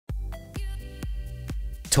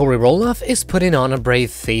Tori Roloff is putting on a brave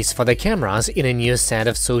face for the cameras in a new set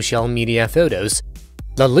of social media photos.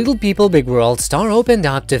 The Little People Big World star opened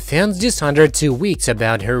up to fans just under 2 weeks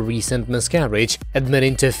about her recent miscarriage,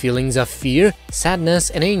 admitting to feelings of fear, sadness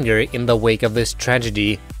and anger in the wake of this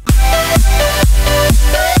tragedy.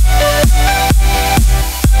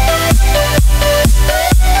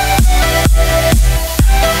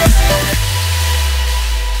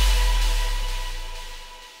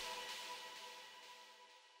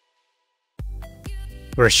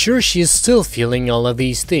 We're sure she's still feeling all of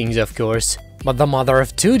these things, of course. But the mother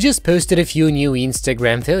of two just posted a few new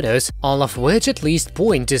Instagram photos, all of which at least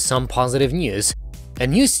point to some positive news. A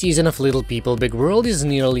new season of Little People Big World is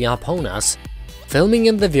nearly upon us. Filming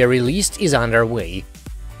at the very least is underway.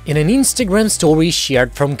 In an Instagram story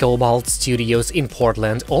shared from Cobalt Studios in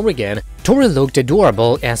Portland, Oregon, Tori looked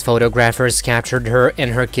adorable as photographers captured her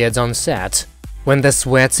and her kids on set. When the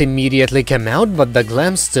sweats immediately come out but the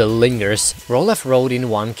glam still lingers, Roloff wrote in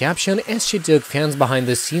one caption as she took fans behind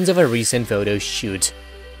the scenes of a recent photo shoot.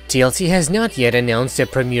 TLC has not yet announced a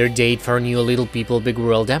premiere date for new Little People Big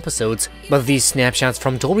World episodes, but these snapshots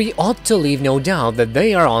from Tori ought to leave no doubt that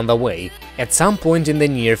they are on the way, at some point in the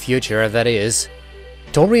near future, that is.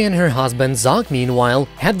 Tori and her husband Zach, meanwhile,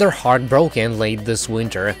 had their heart broken late this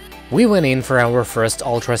winter. We went in for our first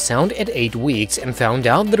ultrasound at 8 weeks and found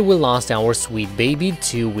out that we lost our sweet baby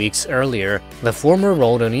 2 weeks earlier, the former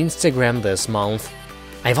wrote on Instagram this month.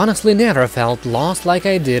 I've honestly never felt lost like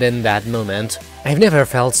I did in that moment. I've never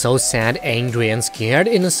felt so sad, angry and scared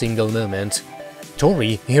in a single moment.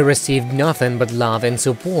 Tori, who received nothing but love and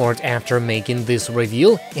support after making this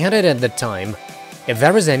reveal, added at the time, "If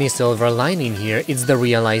there is any silver lining here, it's the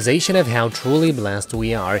realization of how truly blessed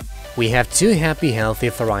we are. We have 2 happy, healthy,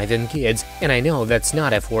 thriving kids, and I know that's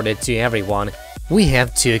not afforded to everyone. We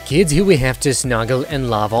have 2 kids who we have to snuggle and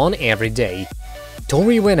love on every day."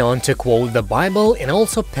 Tori went on to quote the Bible and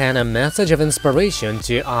also pen a message of inspiration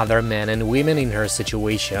to other men and women in her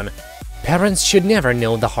situation. "Parents should never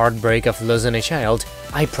know the heartbreak of losing a child.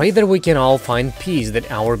 I pray that we can all find peace, that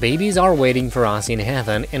our babies are waiting for us in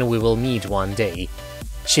heaven and we will meet one day."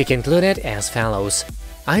 She concluded as follows: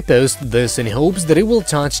 "I post this in hopes that it will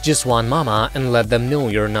touch just one mama and let them know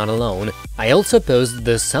you're not alone. I also post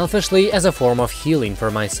this selfishly as a form of healing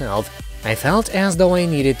for myself. I felt as though I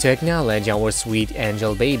needed to acknowledge our sweet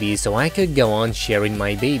angel baby so I could go on sharing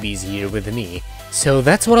my babies here with me. So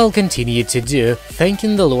that's what I'll continue to do,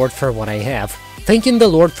 thanking the Lord for what I have. Thanking the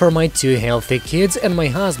Lord for my 2 healthy kids and my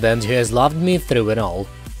husband who has loved me through it all."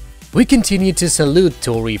 We continue to salute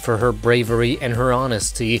Tori for her bravery and her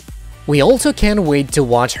honesty. We also can't wait to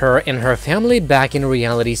watch her and her family back in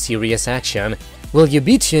reality series action. Will you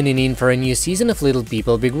be tuning in for a new season of Little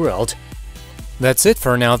People Big World? That's it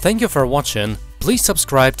for now, thank you for watching. Please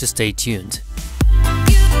subscribe to stay tuned.